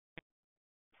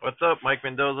What's up? Mike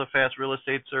Mendoza, Fast Real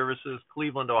Estate Services,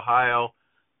 Cleveland, Ohio.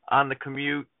 On the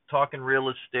commute, talking real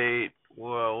estate.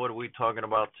 Well, what are we talking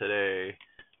about today?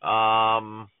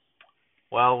 Um,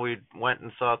 well, we went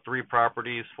and saw three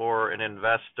properties for an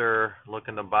investor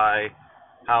looking to buy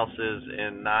houses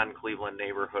in non-Cleveland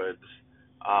neighborhoods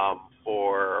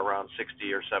for around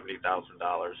 60 or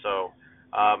 $70,000. So,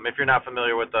 if you're not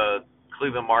familiar with the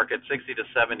Cleveland market, 60 to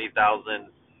 70,000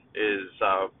 is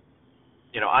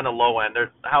on the low end. There's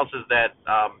houses that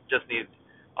just need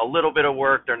a little bit of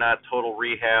work. They're not total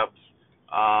rehabs,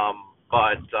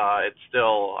 but it's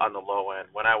still on the low end.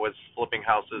 When I was flipping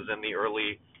houses in the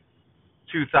early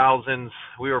 2000s,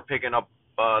 we were picking up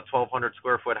 1,200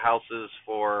 square foot houses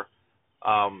or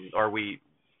we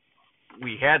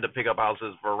had to pick up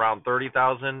houses for around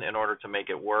 30,000 in order to make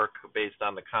it work based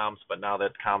on the comps. But now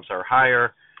that comps are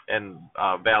higher and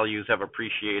values have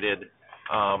appreciated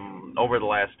over the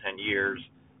last 10 years,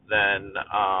 then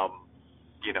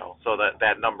so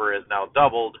that number is now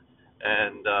doubled,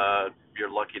 and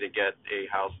you're lucky to get a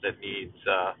house that needs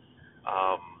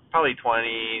probably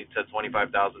 $20,000 to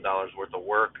 $25,000 worth of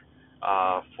work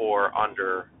for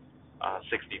under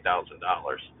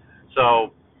 $60,000.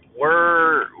 So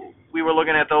we were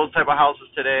looking at those type of houses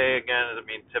today. Again, I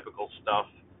mean, typical stuff,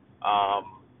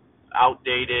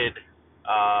 outdated,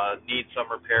 need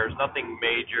some repairs, nothing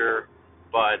major,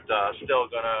 but still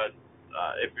gonna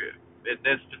if you in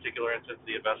this particular instance,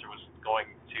 the investor was going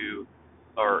to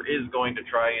or is going to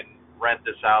try and rent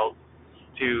this out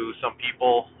to some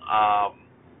people.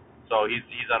 So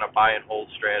he's on a buy and hold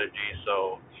strategy.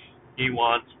 So he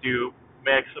wants to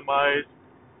maximize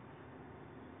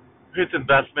his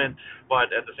investment,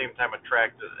 but at the same time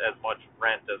attract as much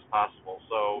rent as possible.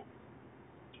 So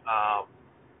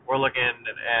we're looking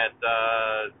at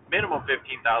minimum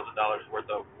 $15,000 worth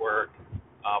of work,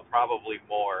 probably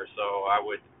more. So I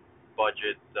would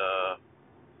budget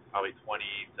probably 20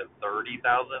 to 30,000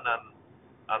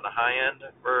 on the high end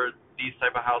for these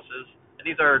type of houses. And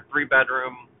these are 3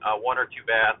 bedroom, 1 or 2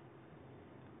 bath,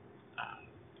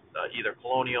 either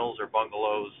colonials or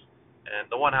bungalows. And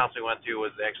the one house we went to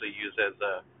was actually used as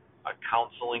a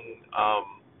counseling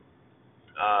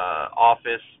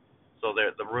office. So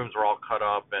the rooms were all cut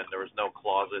up, and there was no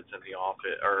closets in the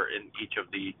office or in each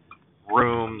of the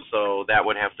rooms. So that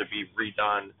would have to be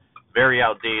redone. Very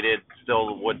outdated,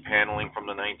 still wood paneling from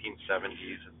the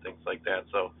 1970s and things like that.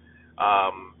 So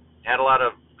had a lot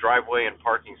of driveway and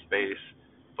parking space,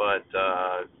 but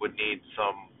would need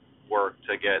some work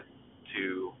to get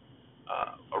to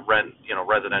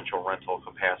residential rental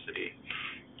capacity.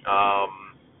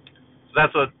 So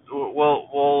that's what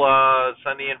we'll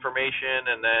send the information,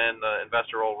 and then the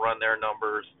investor will run their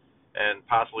numbers and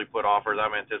possibly put offers.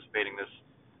 I'm anticipating this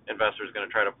investor is going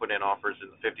to try to put in offers in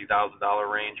the $50,000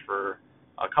 range for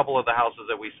a couple of the houses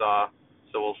that we saw.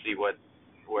 So we'll see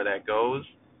where that goes.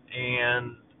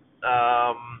 And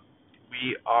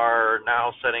we are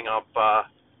now setting up.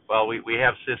 We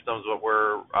have systems, but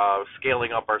we're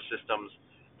scaling up our systems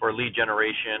for lead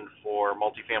generation for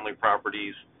multifamily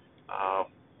properties,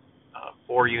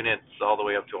 4 units all the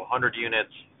way up to 100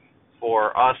 units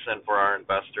for us and for our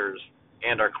investors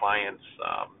and our clients,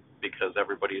 because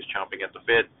everybody is chomping at the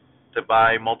bit to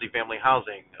buy multifamily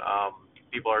housing.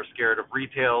 People are scared of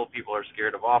retail. People are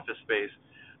scared of office space.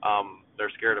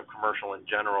 They're scared of commercial in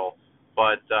general.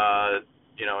 But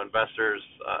investors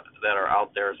that are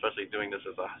out there, especially doing this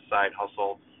as a side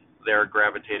hustle, they're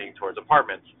gravitating towards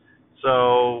apartments.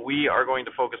 So we are going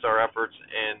to focus our efforts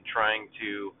in trying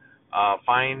to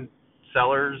find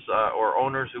sellers or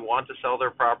owners who want to sell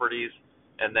their properties,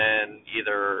 and then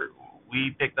either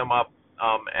we pick them up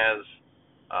as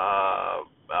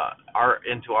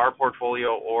into our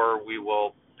portfolio, or we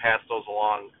will pass those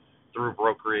along through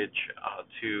brokerage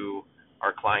to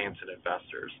our clients and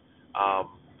investors.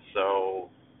 So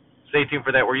stay tuned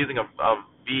for that. We're using a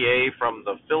VA from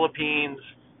the Philippines,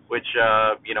 which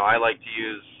I like to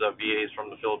use VAs from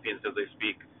the Philippines because they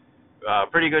speak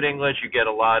pretty good English. You get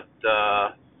a lot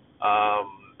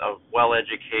of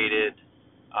well-educated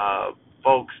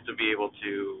folks to be able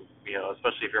to,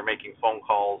 especially if you're making phone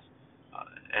calls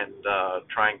and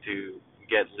trying to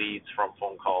get leads from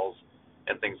phone calls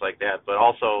and things like that, but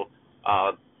also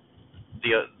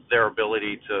their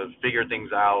ability to figure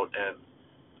things out and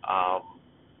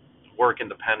work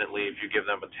independently if you give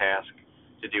them a task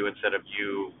to do instead of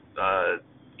you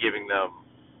giving them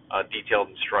detailed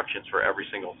instructions for every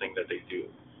single thing that they do.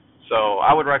 So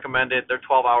I would recommend it. They're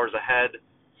 12 hours ahead,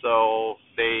 so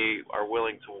they are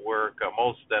willing to work.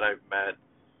 Most that I've met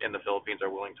in the Philippines are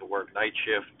willing to work night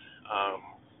shift.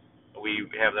 We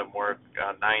have them work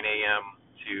 9 a.m.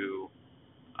 to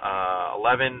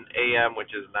 11 a.m.,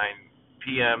 which is 9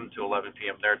 p.m. to 11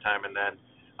 p.m. their time, and then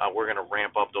we're going to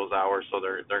ramp up those hours, so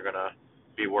they're going to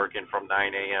be working from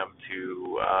 9 a.m.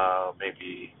 to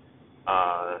maybe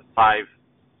 5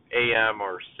 a.m.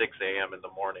 or 6 a.m. in the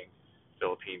morning,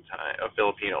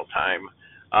 Filipino time.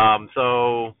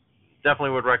 So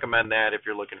definitely would recommend that if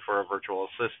you're looking for a virtual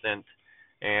assistant.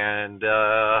 And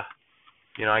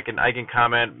I can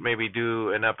comment, maybe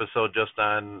do an episode just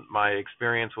on my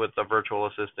experience with the virtual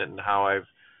assistant and how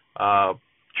I've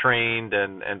trained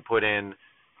and put in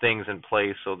things in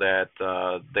place so that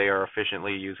they are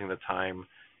efficiently using the time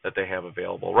that they have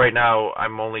available. Right now,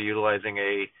 I'm only utilizing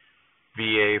a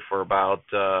VA for about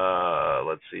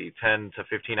 10 to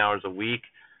 15 hours a week,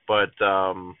 but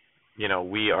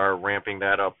we are ramping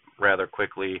that up rather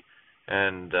quickly,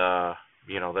 and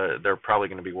they're probably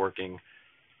going to be working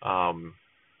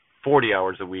 40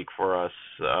 hours a week for us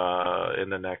in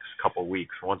the next couple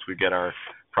weeks once we get our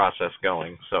process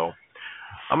going. So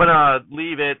I'm going to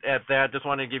leave it at that. Just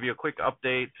wanted to give you a quick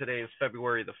update. Today is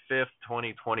February the 5th,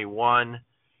 2021,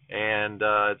 and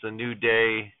it's a new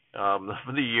day.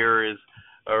 The year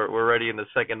we're already in the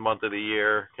second month of the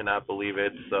year. Cannot believe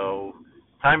it. So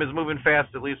time is moving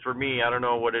fast, at least for me. I don't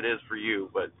know what it is for you,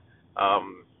 but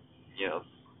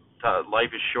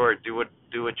life is short. Do what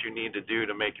you need to do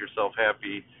to make yourself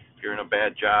happy. If you're in a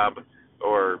bad job,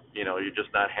 or you're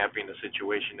just not happy in the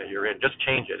situation that you're in, just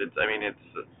change it.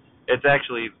 It's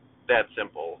actually that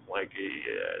simple. Like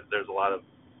there's a lot of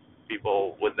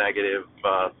people with negative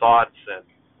thoughts and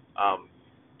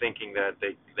thinking that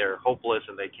they're hopeless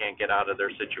and they can't get out of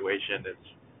their situation.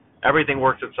 Everything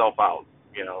works itself out.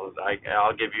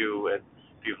 I'll give you, if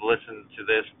you've listened to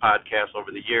this podcast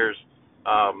over the years,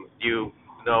 you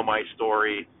know my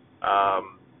story.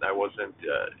 I wasn't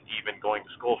even going to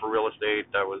school for real estate.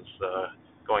 I was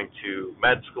going to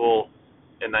med school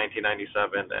in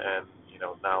 1997, and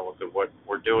now look at what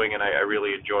we're doing, and I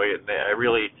really enjoy it. And I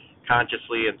really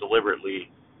consciously and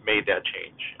deliberately made that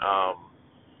change.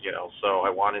 So I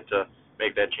wanted to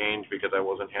make that change because I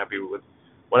wasn't happy with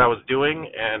what I was doing,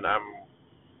 and I'm,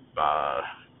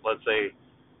 let's say,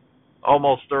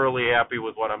 almost thoroughly happy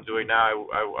with what I'm doing now.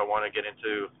 I want to get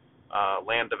into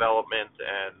land development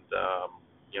and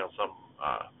some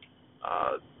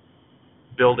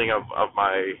building of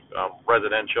my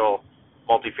residential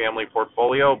multifamily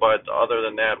portfolio. But other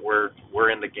than that, we're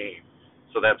in the game.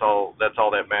 So that's all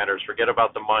that matters. Forget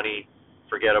about the money.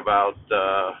 Forget about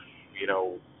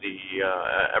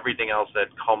everything else that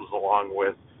comes along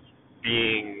with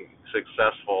being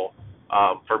successful.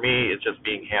 For me, it's just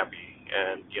being happy.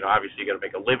 And obviously you got to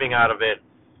make a living out of it,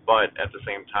 but at the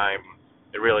same time,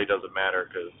 it really doesn't matter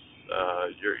because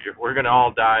we're going to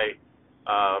all die.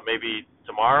 Maybe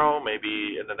tomorrow,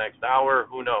 maybe in the next hour.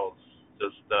 Who knows?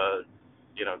 Just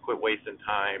quit wasting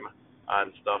time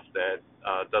on stuff that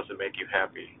doesn't make you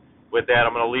happy. With that,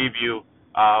 I'm going to leave you.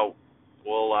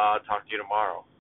 We'll talk to you tomorrow.